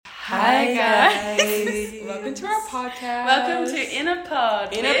Hi guys. Welcome to our podcast. Welcome to Inner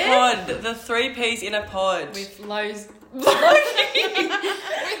Pod. Inner Pod, the 3Ps Inner Pod. With Lowe's. With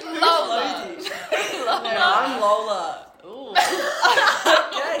Lola. No, I'm Lola. Ooh.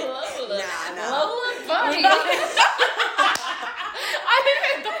 Okay. Lola. Nah. Lola Bunny. I didn't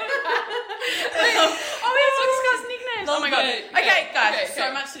even thought of that. Oh, we have to discuss nicknames. Oh my god. Okay, guys, Okay.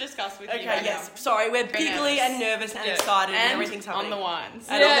 so much to discuss with you. Okay, right yes. now. Sorry, we're Very giggly nervous. and nervous and Yeah. excited and And everything's on happening. the ones.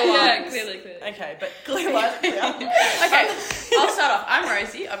 And on the Yeah, ones. clearly. Okay, but clear lines. Yeah. Okay, I'll start off. I'm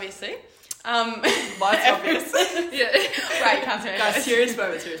Rosie, obviously. Mine's obvious. Yeah. Right, you can't say Guys, it. serious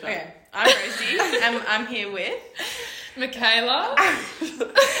moment. Okay, I'm Rosie. I'm here with... Michaela.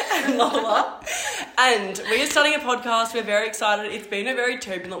 And Lola. And we are starting a podcast. We're very excited. It's been a very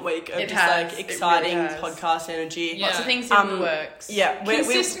turbulent week of It just has. like It exciting really has. podcast energy. Yeah. Lots of things in the works. Yeah, we're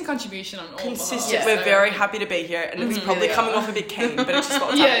Consistent contribution on all consistent. behalves. We're So- very happy to be here, and it's probably really coming are. off a bit keen, but it's just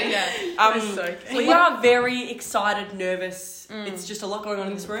what's Yeah, happening. yeah. We're so keen. We are very excited, nervous. It's just a lot going on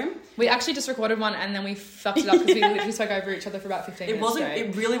in this room. We actually just recorded one and then we fucked it up because we literally spoke over each other for about 15 It minutes wasn't. straight.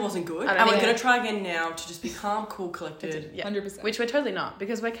 It really wasn't good. I don't And we're think- gonna try again now to just be calm, cool, collected. Yeah. 100%. Which we're totally not,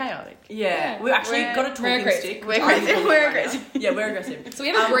 because we're chaotic. Yeah, we've actually We're- got a we're talking aggressive. stick. We're which I'm aggressive. talking We're right now. aggressive. Yeah, we're aggressive. So we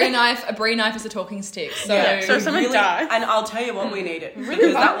have a brie knife. A brie knife is a talking stick. So, Yeah, So if someone dies. and I'll tell you what, we need it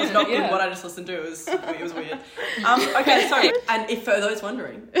because that was not good. Yeah. What I just listened to it was weird. Okay, sorry. And if for those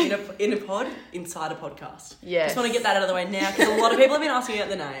wondering, in a pod, inside a podcast. Yes. Just want to get that out of the way now because a lot of people have been asking about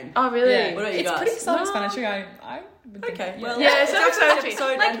the name. Oh, really? yeah. What about you it's guys? pretty self-explanatory. I would think. Okay, Yeah. well, Yeah, it's so actually an episode,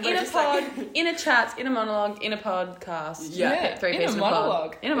 episode like and in we're a just pod, like- in a chat, in a monologue, in a podcast. Yeah. Three in pieces a of pod.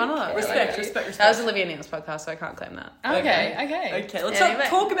 monologue. In a monologue. Respect, Okay. respect. That was Olivia Neal's podcast, so I can't claim that. Okay. Okay, let's Anyway. not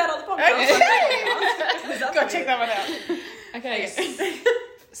talk about other podcasts. Go check that one out. Okay.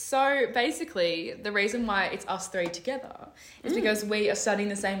 So basically, the reason why it's us three together is because we are studying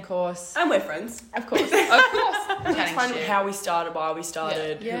the same course. And we're friends. Of course. Of course. It's Chatting fun shit. how we started, why we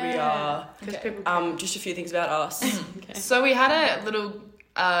started, who we are. Because Okay. people... Just a few things about us. Okay. So we had a little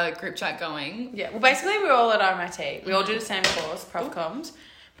group chat going. Yeah, well, basically, we're all at RMIT. We all do the same course, Prof Comms,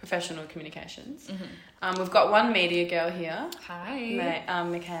 Professional Communications. We've got one media girl here, Hi.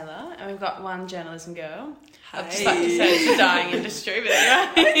 Michaela, and we've got one journalism girl. I've just Hey. like to say it's a dying industry, but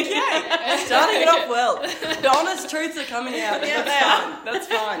anyway. Starting it off well. The honest truths are coming out. Yeah, That's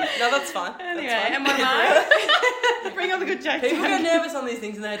fine. No, that's fine. Anyway, That's fine. and what am I? Bring on the good jokes. People get nervous on these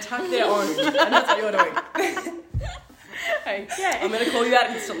things and they attack their own. And that's what you're doing. Okay. I'm going to call you out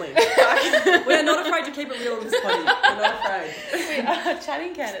instantly. We're not afraid to keep it real in this party. We're not afraid. We are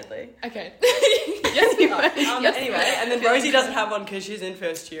chatting candidly. Okay. Yes, we are. Anyway, and then Rosie doesn't have one because she's in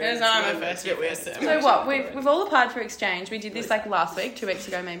first year. Yes, and I'm it's a really first year weird. person. So what? We've all applied for exchange. We did this like last week, 2 weeks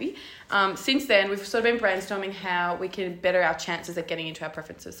ago maybe. Since then, we've sort of been brainstorming how we can better our chances at getting into our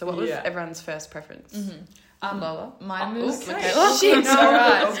preferences. So what was Yeah. everyone's first preference? Lola. Mine Oh, was... okay. Oh, shit. No,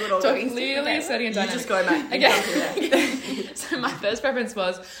 Alright. all good, all good. Talking Clearly studying You dynamics. just go, mate. You Okay. jump in there. So my first preference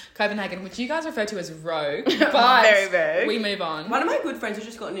was Copenhagen, which you guys refer to as rogue, but Very rogue. we move on. One of my good friends has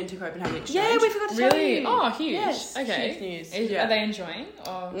just gotten into Copenhagen Exchange. Yeah, we forgot to tell Really? you. Oh, huge. Yes, Okay. huge news. Yeah. Are they enjoying?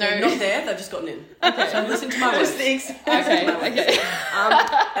 Or... No. They're not there, they've just gotten in. Okay. So listen to my words. Just Okay.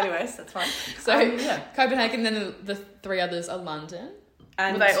 Anyways, that's fine. So yeah. Copenhagen, then the three others are London.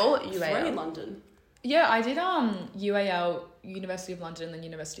 And Were they all at three UAL? in London. Yeah, I did UAL, University of London, and then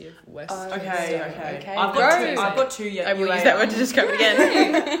University of West. Okay. Okay. I've Rogue. got two yet. I will use that word to describe it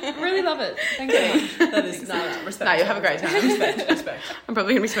again. Really love it. Thank you. That is respect. No, you'll have a great time. Respect. I'm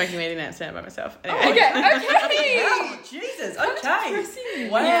probably going to be smoking weed in Amsterdam by myself. Anyway. Okay. Wow, Jesus. Okay. Depressing.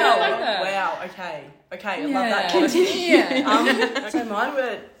 Wow. Yeah, I like that. Wow. Okay. I love that. Yeah. So mine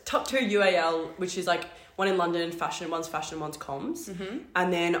were top two UAL, which is like one in London, one's fashion, one's comms,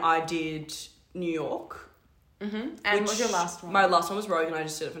 and then I did New York. And what was your last one? My last one was Rogue, and I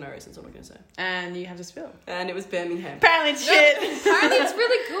just did it for no reason. So I'm not gonna say. And you have to spill. And it was Birmingham. Apparently it's shit. Apparently it's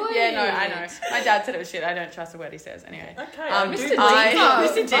really good. Yeah, no, I know. My dad said it was shit. I don't trust a word he says. Anyway. Okay. Mr. do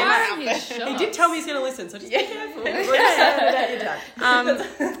Mr. Mr. Dima. He did tell me he's gonna listen, so just be careful. What Yeah. are you saying about your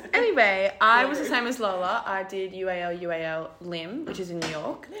dad? Anyway, I was the same as Lola. I did UAL Lim, which is in New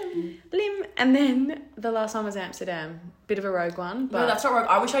York. Lim. And then the last one was Amsterdam. Bit of a rogue one, but No, that's not Rogue.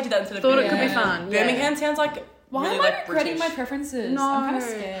 I wish I did that instead of thought it Birmingham. could be fun. Yeah. Birmingham sounds like Why really am I like regretting British. my preferences? No. I'm kind of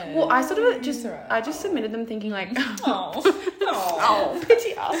scared. Well, I sort of just, It's alright. I just submitted them thinking like, Oh. oh,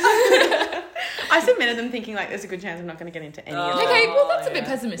 pity us. I submitted them thinking like, there's a good chance I'm not going to get into any of them. Okay, well, that's a bit yeah.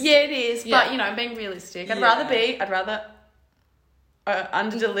 pessimistic. Yeah, it is, Yeah. but you know, I'm being realistic. I'd Yeah. rather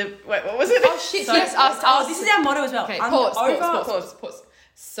under deliver. Wait, what was it? Oh, shit, So, yes, us. oh, this is our motto as well. Okay, I'm pause. Pause.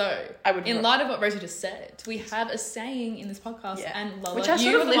 So So, I would in light of what Rosie just said, we have a saying in this podcast, Yeah. and Lola, Which I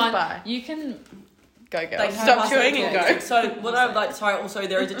you sort of are the live one, by. you can Go, girl. Like, Stop pass chewing it and to go. me. So what I would like, sorry, also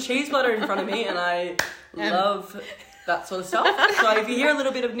there is a cheese butter in front of me and I love that sort of stuff. So if you hear a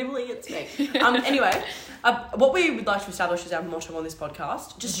little bit of nibbling, it's me. Anyway, what we would like to establish as our motto on this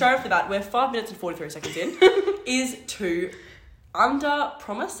podcast, just straight off the bat, we're 5 minutes and 43 seconds in, is to under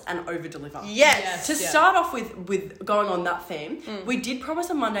promise and over deliver. Yes. To start off with going on that theme, we did promise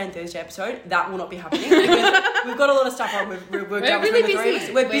a Monday and Thursday episode. That will not be happening because we've got a lot of stuff on. We're really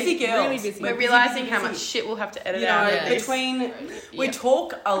busy. We're busy girls. Really busy. We're realising how much shit we'll have to edit You know, out. we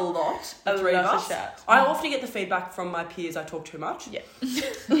talk a lot, the three of lot of us. chat. I often get the feedback from my peers I talk too much. Yeah.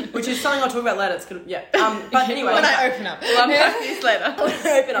 Which is something I'll talk about later. It's gonna, but anyway. when I open up. We'll unpack this later.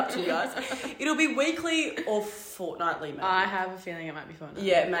 I'll open up to you guys. It'll be weekly or fortnightly, maybe. I have a feeling it might be fun.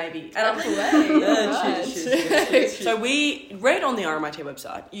 Yeah, maybe. And Right. So we read on the RMIT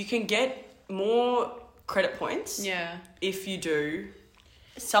website, you can get more credit points Yeah. if you do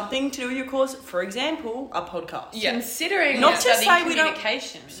something to do with your course. For example, a podcast. Yeah. Considering Not we're to studying say we don't-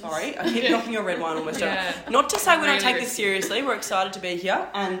 communication. Sorry, I keep knocking your red wine almost Yeah. over. Not to say we don't Really take this risky. seriously. We're excited to be here,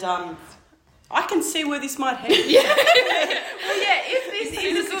 and I can see where this might head. Well, yeah, if this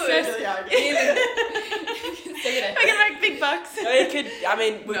is good, we're gonna make big bucks. It could. I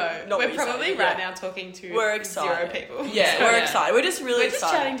mean, No, not we're what you probably say, right yeah. now talking to We're excited. 0 people. Yeah, So, we're yeah. excited. We're just really We're just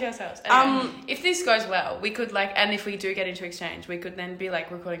excited. chatting to ourselves. Anyway, if this goes well, we could and if we do get into exchange, we could then be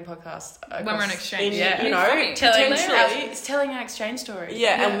recording podcasts When we're in across- exchange. Yeah. You know, potentially. telling our exchange story.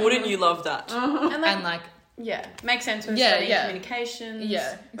 Yeah, and wouldn't you love that? And And yeah, makes sense when Yeah, studying yeah. communications.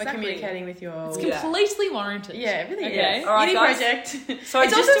 Yeah, we're exactly. communicating with your. it's Yeah. completely warranted. Yeah, it really Okay. is. All right, Uni guys. project. So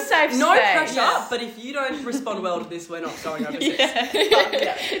It's just also safe no space. pressure, Yes. but if you don't respond well to this, we're not going overseas. Yeah.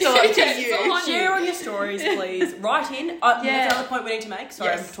 It's all up to It's all on Share on your stories, please. Write in. That's Yeah. another point we need to make.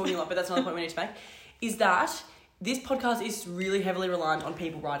 Sorry, Yes. I'm talking a lot, but that's another point we need to make. Is that this podcast is really heavily reliant on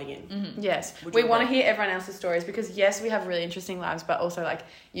people writing in. Yes, Would we you want to agree? hear everyone else's stories because yes, we have really interesting lives, but also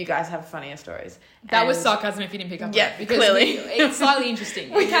you guys have funnier stories. That was And- sarcasm if you didn't pick up Yeah, on it. Because clearly. it's slightly interesting.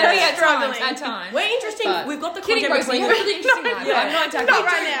 We can are be at struggling. times. We're interesting. But- We've got the Kidding, context Rosie, you between have a really interesting life. Yeah. I'm not attacking Not you.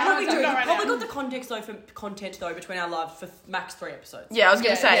 right now. What we do, Not right probably now. got the context though between our lives for max 3 episodes. Yeah, I was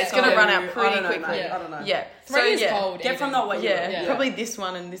gonna Yeah, say yeah. it's gonna So, run out I pretty don't know, quickly. mate. I don't know. Yeah, 3 is yeah. cold. Get from even. that way. Yeah, Yeah. probably this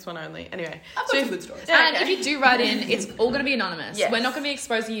one and this one only. Anyway, I've so got if- some good stories. Yeah, And okay. if you do write in, it's all going to be anonymous. Yes. We're not going to be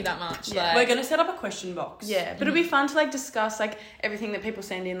exposing you that much. Yeah. Like, We're gonna set up a question box. Yeah, but it'll be fun to discuss everything that people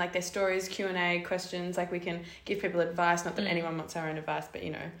send in, their stories, Q&A, questions. We can give people advice. Not that anyone wants our own advice, but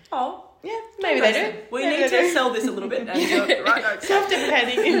Oh, yeah, maybe they do. we Maybe need they to do. sell this a little bit and do it right. Okay.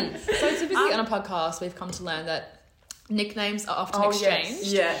 Self-deprecating. So typically on a podcast, we've come to learn that nicknames are often Oh, exchanged.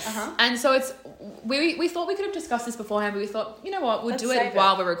 Yes. Uh-huh. And so it's we thought we could have discussed this beforehand, but we thought, you know what, we'll Let's do save it it.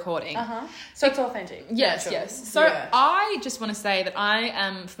 while we're recording. Uh-huh. So it's authentic. Yes, Natural. yes. So Yeah. I just want to say that I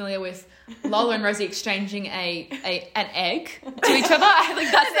am familiar with Lola and Rosie exchanging an egg to each other. I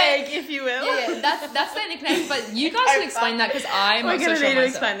think that's An their egg, if you will. yeah, that's their nickname. But you guys should explain that because I'm We're not so going to sure need to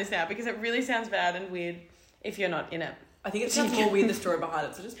myself. explain this now because it really sounds bad and weird if you're not in it. I think it sounds more weird the story behind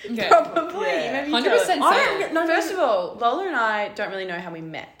it. So just Okay. Probably. Yeah. Maybe 100% tell it. say it. First of all, Lola and I don't really know how we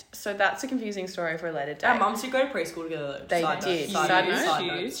met. So that's a confusing story for a later date. our mums did go to preschool together. Though. They Side did. Note. Side note. Side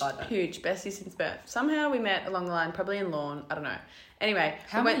note. Huge. Side note. Huge. Bestie since birth. Somehow we met along the line, probably in Lawn. I don't know. Anyway.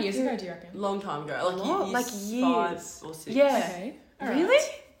 How we many went- years ago do you reckon? Long time ago. A lot, like years. years. 5 or 6. Yeah. Okay. Alright. Really?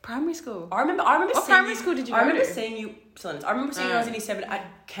 Primary school. I remember What seeing primary you, school did you I go remember to? seeing you. Silence. I remember seeing you when I was in year 7 at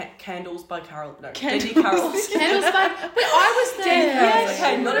Candles by Carol. No, Candles. Deadly Carols. Candles by. Wait, I was there. Yes.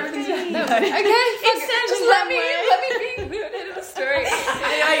 Okay, not everything's No, okay. okay, sounds just that let me way. be the end of the story.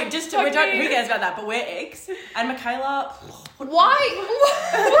 Anyway, just Fuck we don't. you. Who cares about that? But we're eggs. And Michaela. Why?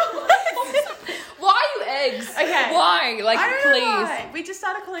 Why are you eggs? Okay. Why? Like, I don't know please. why. We just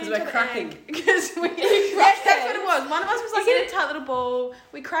started calling each 'Cause we're other cracking. egg. Because we... yes, that's what it was. One of us was in a tight little ball.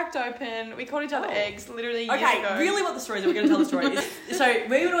 We cracked open. We called each other eggs literally years Okay, ago. really what the story is, we're going to tell the story. Is, so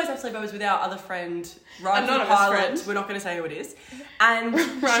we would always have sleepovers with our other friend, Ryan from Anonymous Highland. friend. We're not going to say who it is. And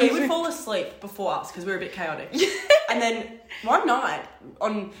Ryan she from- would fall asleep before us because we were a bit chaotic. And then one night,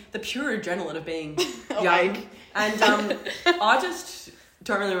 on the pure adrenaline of being young, and I just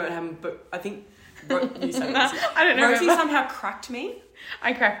don't really remember what happened, but I think you said Nah, I don't know. Rosie remember. somehow cracked me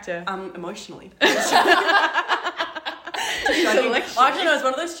I cracked her. emotionally. Just Joking. like- Actually, no, it's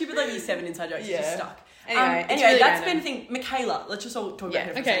one of those stupid year 7 inside jokes. Yeah. It's just stuck. Anyway, it's anyway, really that's random. been the thing. Michaela, let's just all talk about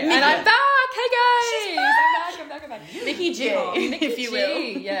her. For a Okay, second. and I'm back. Hey guys, I'm back. Mickey G, if you will.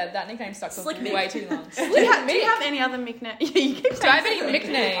 Yeah, that nickname stuck for Slick way too long. Do you have any other nicknames? Do Do I have any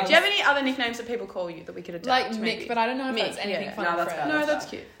nicknames? Do you have any other nicknames that people call you that we could adapt? Like maybe? Mick, but I don't know if Mick, that's anything yeah. fun No, for that's us. bad. No, that's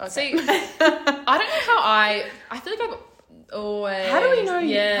cute. Okay. See, I don't know how I feel like I've always... How do we know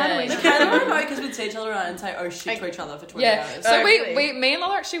you? Yeah. How do we know? Kind of remote because we'd see each other around and say, oh shit, to each other for 20 Yeah, hours. so Oh, we, really? me and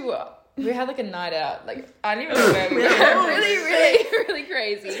Lola actually we had like a night out. Like, I don't even know where we were. really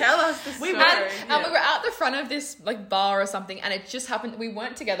crazy. Tell us the story. And we were out the front of this like bar or something, and it just happened. We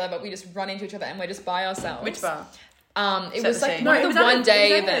weren't together, but we just run into each other, and we're just by ourselves. Which bar? It Set was the like scene. one No, of it the was at one day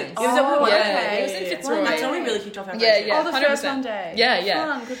it was at events. It was at one yeah. day. It was in Fitzroy. That's when we really kicked off our Yeah, friendship. yeah. Oh, the first 100%. one day. Yeah.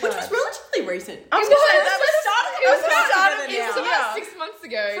 Fun, good Which vibes. was relatively recent. I was going to say, that was It was the start of it was about 6 months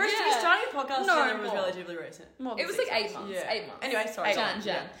ago. For us to be starting a podcast No, together was more. relatively recent. It was like 8 months. Yeah. 8 months. Anyway, sorry.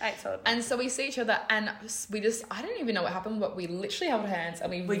 Jan. 8 solid. And so we see each other, and we just, I don't even know what happened, but we literally held hands and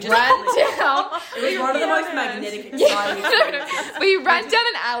we just- ran down. It was one of the most magnetic, Yeah. exciting experiences. We ran down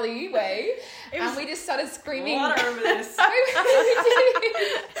an alleyway and we just started screaming. Oh, I don't remember this.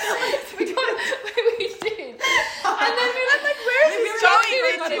 we did. And then we were like, where is We this really going?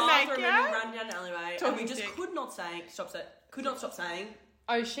 went to the Did bathroom they and we go? ran down the alleyway and Talking we just dick. could not stop saying.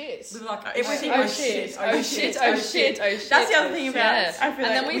 Oh shit. We were like, Oh, everything oh, was shit. Oh shit. That's the other thing about it. I feel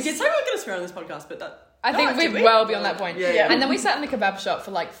And then like We did say we weren't going to swear on this podcast, but that... I think No, we're did we? well beyond that point. Yeah. And then we sat in the kebab shop for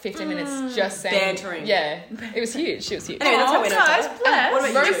like 15 minutes just saying... Bantering. Yeah. It was huge. It was huge. Anyway, that's how we know each guys, other. bless.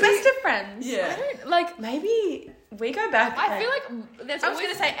 What about you? We're best of friends. Yeah. Like, Maybe we go back. I feel like there's I was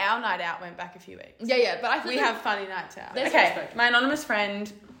always... going to say our night out went back a few weeks. Yeah, but I feel We like... have funny nights out. There's Okay, respect. my anonymous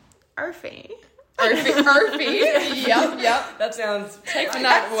friend, Urfi. Urfi. Yep. That sounds... Take from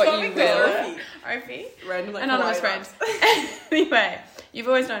that what you will. Urfi. Random, like, Anonymous Hawaii friend. Anyway, you've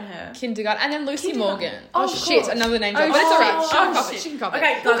always known her. Kindergarten. And then Lucy Kindergarten. Morgan. Oh, Oh, of shit. course. Another name Oh, drop. But it's alright. oh, She can oh, cop it. shit. She can cop it.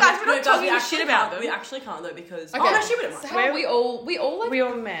 Okay, Well, guys, we're not we talking actually shit about can't- them. We actually can't though because... Okay. Oh, no, she wouldn't So mind. how we all like... We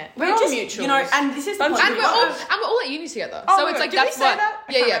all met. We're We're all just, mutual. you know, and this is the And point. And we're all at uni together. Oh, so wait, it's like did we that's say what... that?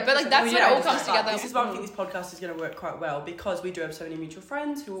 I Yeah, can't but like remember. that's We when it don't all comes understand. together. This is why I think this podcast is going to work quite well because we do have so many mutual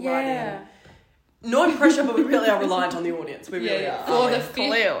friends who will write Yeah. in. No pressure, but we really are reliant on the audience. We really Yeah. are. For aren't the we? fifth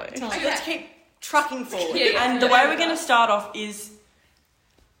Clearly. So time. let's keep trucking forward. Yeah. And the way we're going to start off is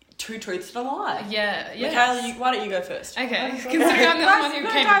 2 truths and a lie. Yeah. Michaela, why don't you go first? Okay. Considering I'm the one who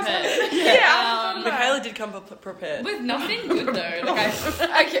came prepared. Yeah. Michaela did come prepared. With nothing good though.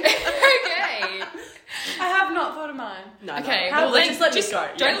 Like okay. I have not thought of mine. No, Okay. no. Well, Let's then just let just me go.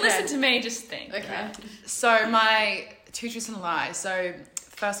 don't Yeah. listen to me. Just think. Okay. So my 2 truths and a lie. So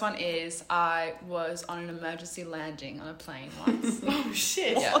first one is I was on an emergency landing on a plane once. Oh,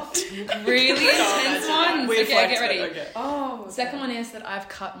 shit. Yeah. Really intense ones. We Okay, flexed get ready. it, okay. Oh. Second one is that I've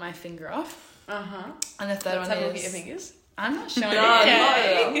cut my finger off. Uh-huh. And the third Let's one have a look at is your fingers. I'm not showing No,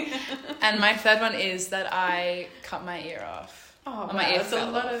 it. no. And my third one is that I cut my ear off. Oh, my ear it's a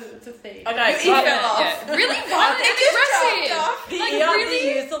fell lot off. of... It's a thing. Okay, Your so- ear fell off. Yeah. Really violent and aggressive. The Like, ear, really?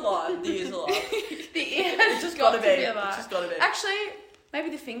 the ear's a lot. The ear's a lot. The ear It's has just got gotta to be. be a It's lie. just gotta be. Actually, maybe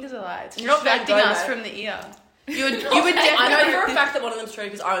the fingers are lies. You're not distracting Van Gogh, us mate. from the ear. You would definitely... I know for a fact that one of them's true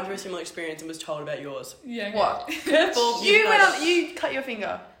because I went through a similar experience and was told about yours. Yeah. Okay. What? Curveball. You went on... You cut your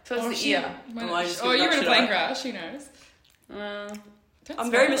finger. So it's Or the she- ear. Oh, I just Or give you're that in a shit plane away. crash. Who knows? Don't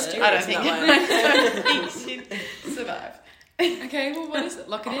I'm very spoil it. mysterious. I don't think in that way. she'd survive. Okay, well, what is it?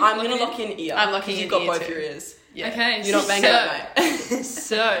 Lock it in. I'm gonna lock in ear. I'm locking 'cause in You've got ear both too. your ears. Yeah. Okay, You're not banging that, mate.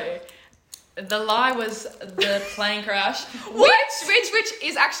 So, the lie was the plane crash, which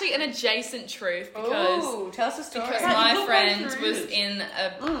is actually an adjacent truth because Ooh, tell us a story. because my friend was in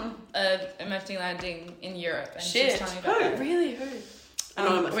a emergency landing in Europe and she was Shit. telling me about it. Really? Who?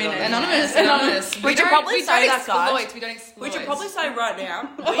 Anonymous. we know. Anonymous. We should probably say that, guys. We don't exploit. We should probably say right now.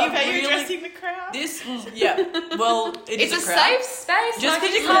 How you really, addressing the crowd? this, yeah. Well, It's is a a crowd. safe space. Just like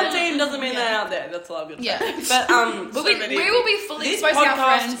because you I can't said. see them doesn't mean they're out there. That's all I'm gonna Yeah. say. But But we will be fully This exposing our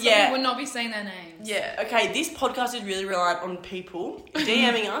podcast, friends. yeah. We will not be saying their names. Yeah. okay, this podcast is really reliant on people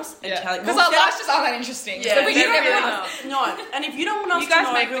DMing us and telling. Because we'll our set lives just aren't that interesting. Yeah, So we they're don't really have not. No, and if you don't want us You to guys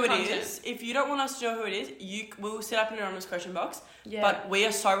know make who the it content. is, if you don't want us to know who it is, we'll set up an anonymous question box. Yeah. But we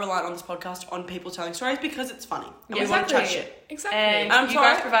are so reliant on this podcast on people telling stories because it's funny and Yeah, we want to chat exactly. shit. Exactly. And I'm you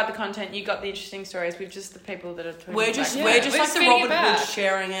sorry? guys provide the content. You got the interesting stories. We've just the people that are talking We're just back. we're Yeah, just we're like the spinning it Robin back. Hood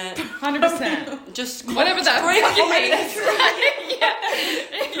sharing it. 100%. Just Whatever that three fucking common, means.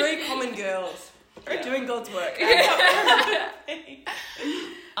 Yeah. three common girls doing God's work.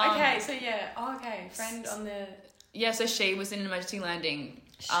 Okay, so yeah. Oh, okay. Friend on the... Yeah, so she was in an emergency landing.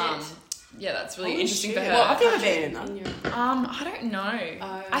 Shit. Yeah, that's really Holy interesting shit. for her. Well, I've never been in that. in Europe. I don't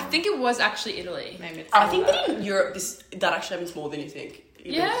know. I think it was actually Italy. Maybe it's I think that in Europe, that actually happens more than you think.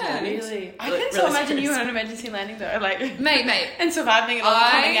 Yeah, landings. Really? I Really can so imagine serious. you on an emergency landing though, like Mate. and surviving it all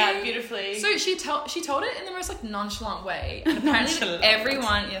coming out beautifully. So she told it in the most like nonchalant way, and apparently Nonchalant.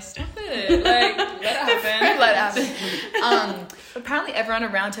 everyone, stop it, like let it happen. Apparently everyone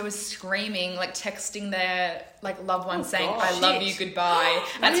around her was screaming, like texting their like loved ones saying, gosh. "I love you, goodbye,"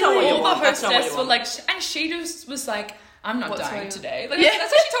 That's and not what you all the want. That's not what hostess you were want. like, and she just was like, "I'm not What's dying wrong? today." Like Yeah.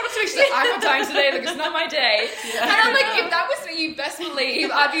 that's what she told us to do. She's like, "I'm not dying today. Like it's not my day." And I'm like, if that was me, you best believe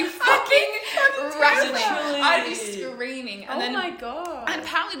I'd be fucking rattling. Literally. I'd be screaming. And then, my god! and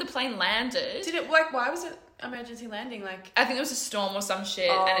apparently the plane landed. Did it work? Why was it emergency landing? Like I think it was a storm or some shit,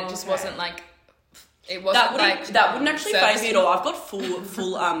 Oh, and it just okay. wasn't like. It wasn't That wouldn't actually service- phase me at all. I've got full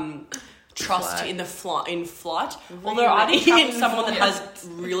trust Flight. in the in flight. Really? Although I did travel with In someone that flight. has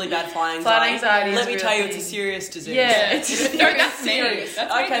really bad flying Flight anxiety. anxiety Let is me a tell real you, it's a thing. serious disease. Yeah, it's No, that's me. That's me.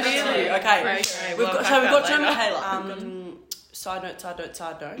 Okay, that's Really? you. Okay. Right, We've we'll got unpack John that Michaela. Side note.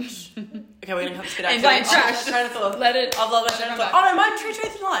 Okay, we're gonna have to spit out. And like Oh, trash. train of thought. Let it. I've lost my train of thought. Oh no, my truth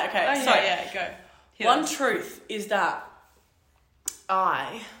and lie. Okay, Oh so yeah, go. Hit one us. truth is that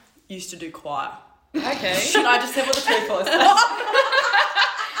I used to do choir. Okay. Should I just say what the truth was? Okay,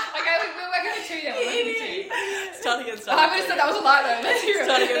 we're working with two then. We're working with two. Start again. I would have said that was a lie though. Let's hear it.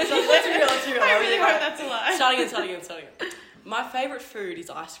 Start again. Let's be real. I really hope that's a lie. Start again. My favourite food is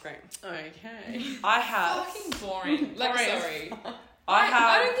ice cream. Okay. I have. Fucking boring. Like, Boring. sorry. I have.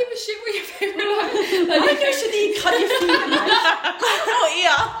 I don't give a shit what your favorite is. I think you should cut your finger.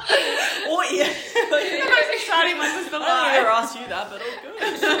 or ear. The most exciting one was the I don't lie. ever asked you that, but all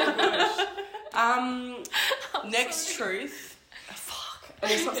good. Next truth. Fuck.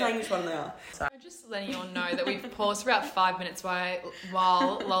 Okay, stop saying which one they are. I'm just letting you all know that we've paused for about 5 minutes while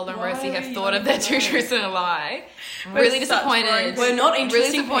Lola and Why Rosie are have you thought of their two lying? truths and a lie. We're Really such disappointed. We're not Really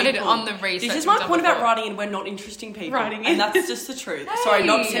interesting disappointed people. on the research. This is we've my done point about before. writing in. We're not interesting people. Writing and in. that's just the truth. Sorry,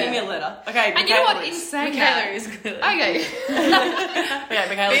 not sending me a letter. Okay, And you know what? Michaela In is. saying Michaela that, is clearly. okay. Okay,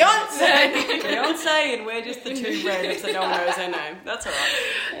 Michaela. Beyonce. Beyonce, and we're just the two randoms that no one knows their name. That's alright.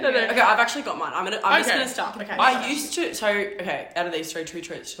 No. Okay, I've actually got mine. I'm just Okay. gonna start. Okay. I used to. So okay, out of these three true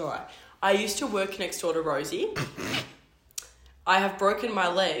truths, alright. I used to work next door to Rosie. I have broken my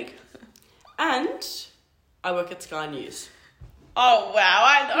leg, and I work at Sky News. Oh wow!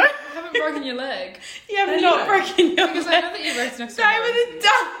 I know. I haven't broken your leg. You have How do not you know? broken your Because I leg. know that you worked next door. They to were Rosie. the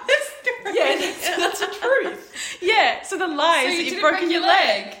dumbest story. Yeah, that's the truth. Yeah. So the lie So is you that didn't you've broken break your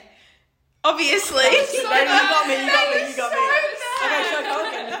leg. Obviously. so Baby, you got me. That You got is me. so Okay, bad. should I go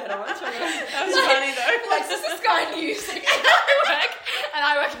again? You better one. Should I go? That was funny though. Like, this is Sky News. Like,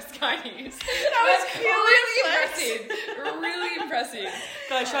 I work at Sky News. That was really purely impressive. Really impressive.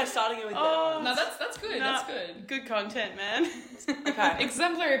 Guys, try starting it with Oh. No, that's good. No. That's good. Good content, man. that. Okay,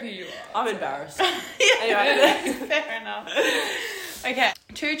 Exemplary of who you are. I'm embarrassed. Yeah, Anyway. fair enough. Okay,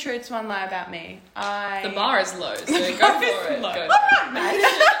 two truths, one lie about me. The bar is low, so go for it. low. Go. Alright, mate.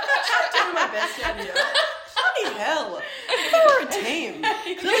 I'm doing my best down here. Bloody hell. We're a team.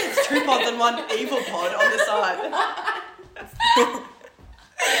 Clearly it's two pods and one evil pod on the side.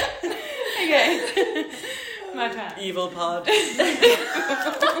 Okay. My turn. Evil pod.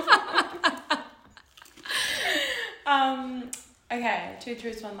 Okay, two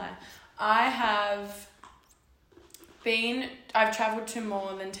truths, one lie. I've travelled to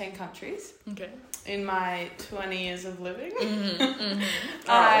more than 10 countries Okay. in my 20 years of living.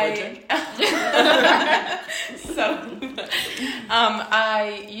 Alright,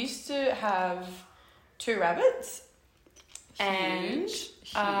 I used to have 2 rabbits, and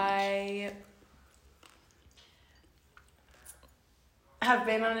I have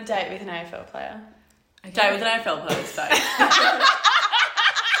been on a date with an AFL player. Date with an AFL player today.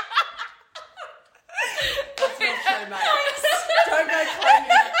 That's not true, mate. Don't go claiming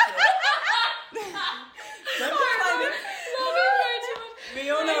that shit. Don't go claiming. We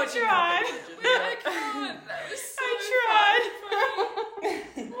all know what you tried. I can't. That was so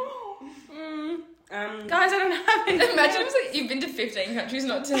Guys, I don't have any. Imagine it was like you've been to 15 countries,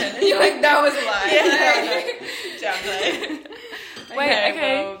 not 10, and you're like, that was a lie.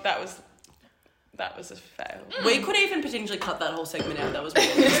 Okay. Well, that was a fail. We could even potentially cut that whole segment out. That was weird.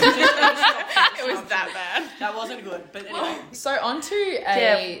 It was that bad. That wasn't good. But anyway. So on to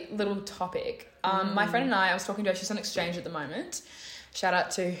a little topic. My friend and I was talking to her. She's on exchange at the moment. Shout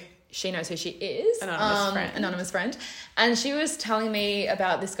out to she knows who she is. Anonymous friend. And she was telling me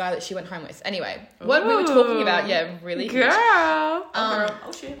about this guy that she went home with. Anyway, what we were talking about, really girl.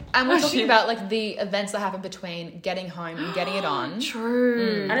 Oh shit. And we're talking about like the events that happen between getting home and getting it on.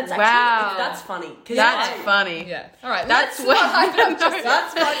 True. And it's actually that's funny. That's funny. Yeah. All right. That's what hype it up.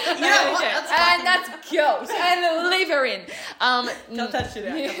 That's funny. You know what? That's funny. And that's cute. And leave her in. Cut that shit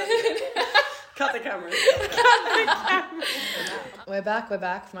out. Cut the camera. We're back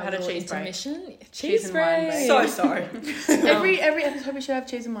from our Had a little cheese break. intermission. Cheese and wine break. So sorry. Every episode we should have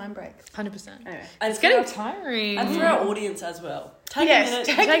cheese and wine breaks. 100%. Anyway. And It's getting tiring. And for our audience as well. Take Yes, a minute.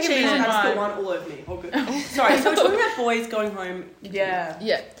 take a cheese minute. and I just got one all over me. Oh, good. Sorry, so we're talking about boys going home. Yeah.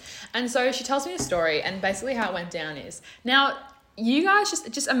 And so she tells me a story, and basically how it went down is, now you guys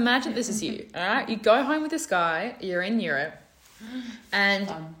just imagine this is you, all right? You go home with this guy, you're in Europe, and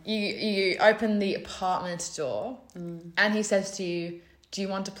you open the apartment door, and he says to you, "Do you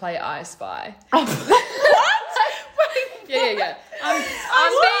want to play I Spy?" What? Yeah.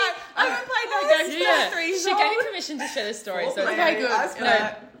 I haven't played that game for 3 years. She gave me permission to share this story. So it's Okay, good.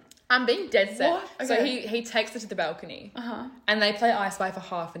 No, I'm being dead set. What? So Okay. he takes her to the balcony, and they play I Spy for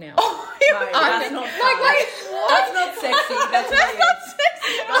half an hour. No, that's not Wait, That's not sexy. That's weird.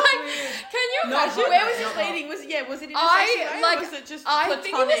 can you imagine? Where was it leading? Was it in a sexy way, or was it just I platonic?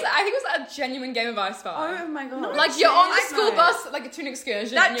 think it was a genuine game of I Spy. Oh my god! Like you're on the chance, school no. bus, like to an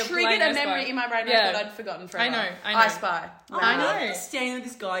excursion. That and you're triggered playing a I memory Spy. in my brain Yeah. that I'd forgotten forever. I know. I Spy. I know. You're staying with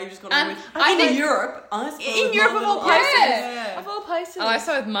this guy you've just got And on with. I In think- Europe, I Spy In with Europe my of all little places. eye. Yeah. Of all places. I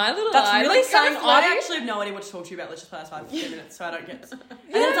Spy with my little That's eye. really like, saying kind of I floating. actually have no idea what to talk to you about. Let's just play I Spy for 15 minutes so I don't get. And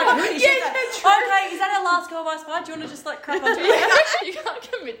then it's like, who is that? Okay, is that our last go of I Spy? Do you want to just like crack on to it? You can't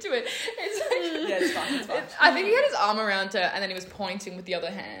commit to it. It's like, Yeah, it's fine. It's fine. I think he had his arm around her, and then he was pointing with the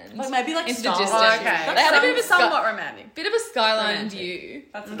other hand. Like maybe like Into the Star distance. Wars. Okay. They had a bit of a somewhat romantic. Bit of a skyline Romantic. view,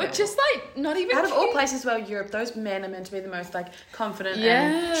 That's but adorable. just like not even. Out of all cute. places as well, Europe, those men are meant to be the most like confident Yeah.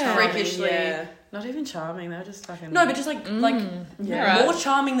 and Charming, freakishly. yeah. Not even charming. They're just fucking. No, but just like Yeah. more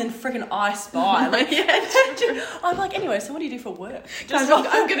charming than freaking I Spy. Like yeah. I'm like, anyway, so what do you do for work?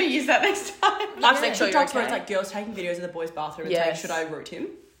 I'm gonna use that next time. I've Make seen sure you're TikToks where it's okay. like girls taking videos in the boys' bathroom and Yes. saying, "Should I root him?"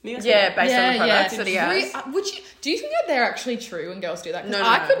 Yeah, based on the products that he has. Would you? Do you think that they're actually true when girls do that? 'Cause No,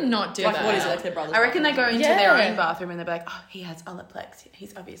 I no. could not do Like that. what is it like their brothers? I reckon they go into Yeah. their own bathroom and they're like, oh, he has Olaplex.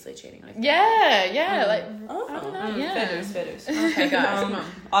 He's obviously cheating on his. Yeah, like Oh, I don't know. Yeah. fair dues. Okay, guys, come on.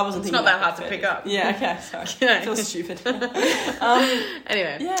 I wasn't. It's thinking not that about hard to fair pick dues. up. Yeah. Okay. Sorry. Yeah. I feel stupid.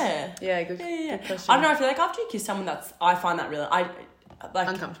 Anyway. Yeah. Yeah, good. Yeah. Good question. I don't know. I feel like after you kiss someone, I find that really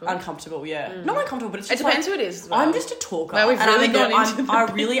Uncomfortable. Uncomfortable. Yeah. Not uncomfortable, but it's It just depends like, who it is. As well. I'm just a talker. Well, we've and really I'm gone into the- I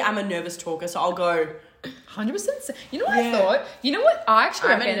really am a nervous talker, so I'll go. 100%. You know what I Yeah. thought? You know what I actually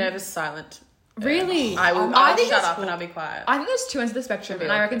I'm reckon? a nervous silent. Really? I will. I I'll think shut that's up and I'll be quiet. I think there's two ends of the spectrum, Be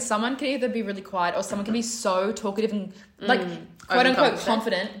and I awkward. reckon someone can either be really quiet or someone can be so talkative and like quote unquote Overconfident.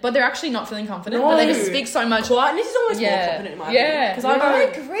 confident, but they're actually not feeling confident. But they just speak so much. Quietness is almost more Yeah, confident in my yeah. opinion. Because I I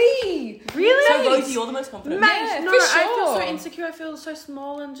agree. Really? So Rosie, you're the most confident. Mate, Yeah, no, for I feel so sure. insecure. I feel so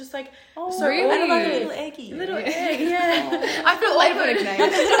small and just like Oh, so really? And like a awkward. little eggy. Little egg, yeah. I feel like awkward.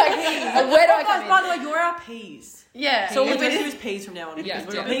 where do I Guys, come by in? the way, you're our peas. Yeah. So If we'll it just is- use peas from now on. Yeah,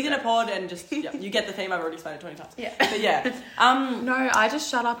 Because we're yeah. peas in a pod and just, you get the theme. I've already explained it 20 times. Yeah. But yeah. No, I just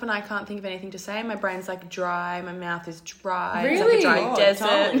shut up and I can't think of anything to say. My brain's like dry. My mouth is dry. Really? It's like a dry Oh, desert.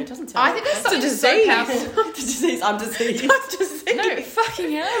 tell me. It doesn't tell I me. think there's It's a something so disease. powerful. disease. I'm diseased. No,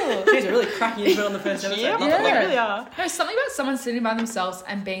 fucking hell. Jeez, we're really cracking into it on the first episode. Yep, Love Yeah. it. they really are. No, something about someone sitting by themselves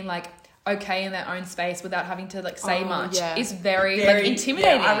and being like okay in their own space without having to like say Oh, much yeah. is very like Very-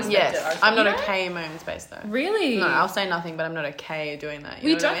 intimidating. yeah, I respect Yes, it. I respect I'm not it. okay in my own space though. Really? No, I'll say nothing, but I'm not okay doing that. You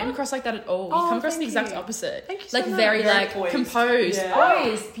We know don't what I come mean? across like that at all. You Oh, come across the thank exact you. opposite. Thank you so like much. very Very like poised. composed, Yeah.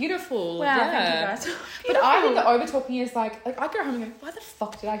 poised, beautiful. Wow, yeah. thank you guys. But I think the over talking is like I go home and go, why the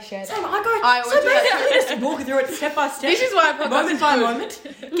fuck did I share Same, that? I would do that. basically just walk through it step by step. This is why podcast moment is by good. moment.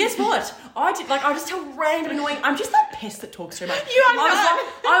 Guess what? I just tell random annoying. I'm just that pest that talks too much. You are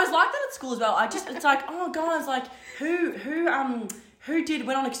I was like that at school as well. It's like, oh guys, like who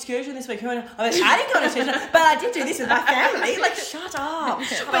went on excursion this week? I didn't go on excursion, but I did do this with my family. Like, shut up.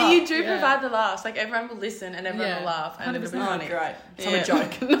 Shut But up. you do Yeah. provide the laughs. Like everyone will listen and everyone Yeah. will laugh and it'll be 100%. funny. Oh, great. It's Yeah. a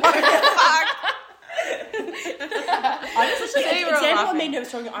joke. No, fuck. I just See, literally, we're all example of laughing. me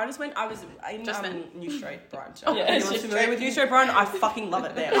nervous talking. I was in Just then. New Street, Brian. Yeah, Anyone's familiar with New Street, Brian? I fucking love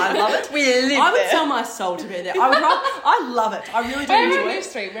it there. I love it. We live I would there. sell my soul to be there. I love it. I really do We're enjoy on New it.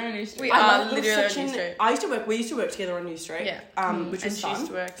 Street. We're on New Street. We I are love the literally on section. New Street. We used to work together on New Street. Yeah. Which And was she used to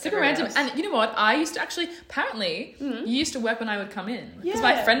fun. work Super everywhere random. else. And you know what? I used to actually, apparently, you used to work when I would come in. Because Yeah.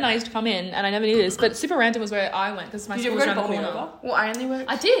 my friend and I used to come in, and I never knew this, but super random was where I went, because my Did you school ever was go around to the bowling corner. over? Well, I only work.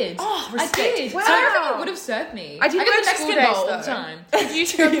 I did. Oh, I respect. did. Wow. So I reckon it would have served me. I didn't got go the to Mexican school days, bowl all the though. time.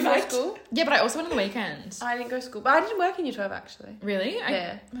 Did you go to Mate. school? Yeah, but I also went on the weekends. I didn't go to school, but I didn't work in year 12 actually. Really?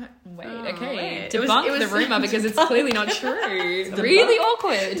 Yeah. Wait, Oh, okay. wait. Debunk It was- the rumour because it's clearly not true. Really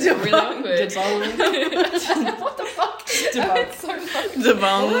awkward. Really awkward. What the fuck? It's so fucking...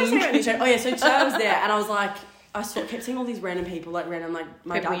 What was I saying about New Street? Oh yeah, so today I was there and I was like, kept seeing all these random people, like random, like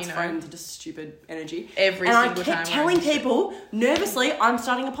my People dad's you know. friends, just stupid energy. Every and I single kept time telling I- people nervously, I'm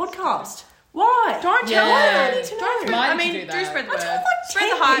starting a podcast. Why? Don't tell Yeah. them. I need to know. Don't spread, Why I did you mean, do do that? spread the I word. told like Spread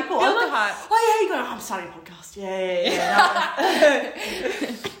 10 the hype. people. Build I'm the like, hype. oh yeah, you go, I'm starting a podcast. Yeah.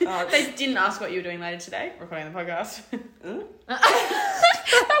 They didn't ask what you were doing later today. Recording the podcast. That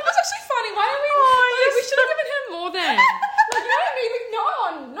was actually funny. Why don't we... like, we should have given her more then. Like, you know what I mean? Like,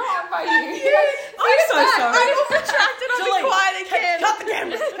 not by you. I'm so sorry. I will retract it. I'll be Delete. quiet again. Cut the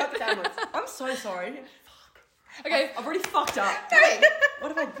cameras. Cut the cameras. I'm so sorry. Okay. I've already fucked up.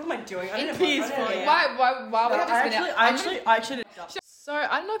 What am I doing? I don't Peace, know. boy. Why would I just been out? I actually. So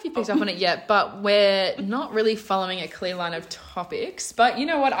I don't know if you picked up on it yet, but we're not really following a clear line of topics. But you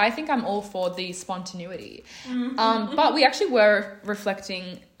know what? I think I'm all for the spontaneity. But we actually were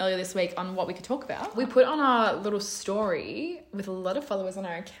reflecting earlier this week on what we could talk about. We put on our little story with a lot of followers on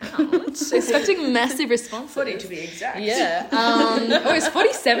our account, expecting massive responses. 40 to be exact. Yeah. It's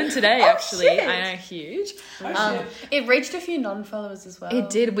 47 today, actually. shit. I know, huge. It reached a few non-followers as well. It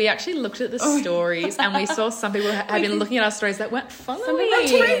did. We actually looked at the stories and we saw some people have been looking at our stories that weren't following. I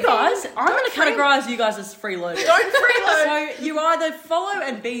tell you guys, I'm going to categorise you guys as freeloaders. Don't freeload. So you either follow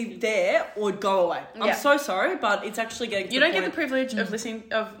and be there or go away. Yeah. I'm so sorry, but it's actually getting to You the don't get the point- privilege of listening,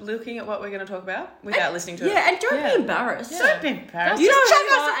 of looking at what we're going to talk about without listening to it. Yeah, and don't Yeah. be embarrassed. Yeah. Don't be embarrassed. You know Just who you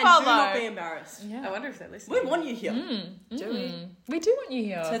chuck are us a and do not follow. be embarrassed. Yeah. I wonder if they're listening. We want you here. Do we? We do want you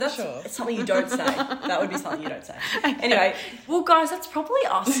here. So that's sure. something you don't say. That would be something you don't say. Anyway, well, guys, that's probably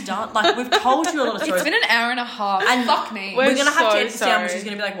us done. Like, we've told you a lot of stories. It's been an hour and a half. And fuck me. We're going to have so to edit this down, which sorry. is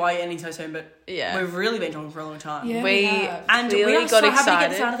going to be like, why are you ending so soon? But Yeah. we've really been talking for a long time. Yeah. We have. And clearly we are got so happy to get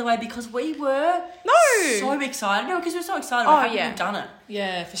excited. this out of the way because we were No. so excited. No, because we're so excited. Oh, We're happy yeah. we've done it.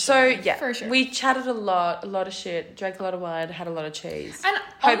 Yeah, for So sure. yeah, For sure. we chatted a lot of shit, drank a lot of wine, had a lot of cheese. And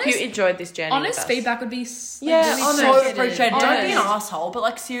Hope honest- you enjoyed this journey. honest with us. feedback would be Yeah, really honest. So appreciated. appreciated. Don't be an Honest. asshole, but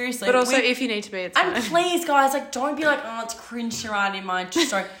like seriously. But also, we- if you need to be, it's and fine. please, guys, like don't be like, oh, it's cringe to write in my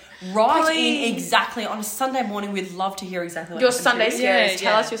story. Write Please. in exactly on a Sunday morning. We'd love to hear exactly what Your happened Sunday to you. scaries. Yeah,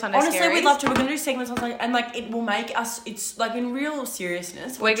 Tell yeah. us your Sunday Honestly, scaries. we'd love to. We're gonna do segments on something, and like it will make us. It's like in real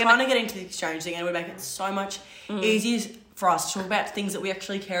seriousness. We're We're trying gonna- to get into the exchange thing, and we make it so much easier for us to talk about things that we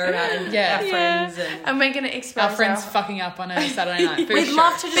actually care about and Yeah. our friends. And And we're going to expose Our friends fucking up on a Saturday night. For We'd sure.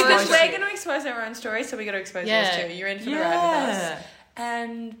 love to just because roast we're you. going to expose our own stories, so we got to expose Yeah. yours too. You're in for the ride with Yeah. us.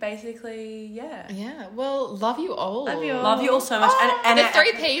 And basically, yeah. Yeah, well, love you all. Love you all. Love you all so much. Oh, and The our-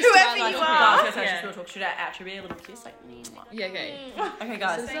 3 Ps. Whoever to our you life. are. Guys, Yeah. we'll talk. Should I actually be a little kiss? Like, Yeah, okay. okay, So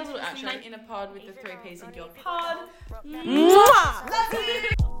guys. this is a little outro. In a pod with the 3 Ps in your Pod. Mwah! Love you.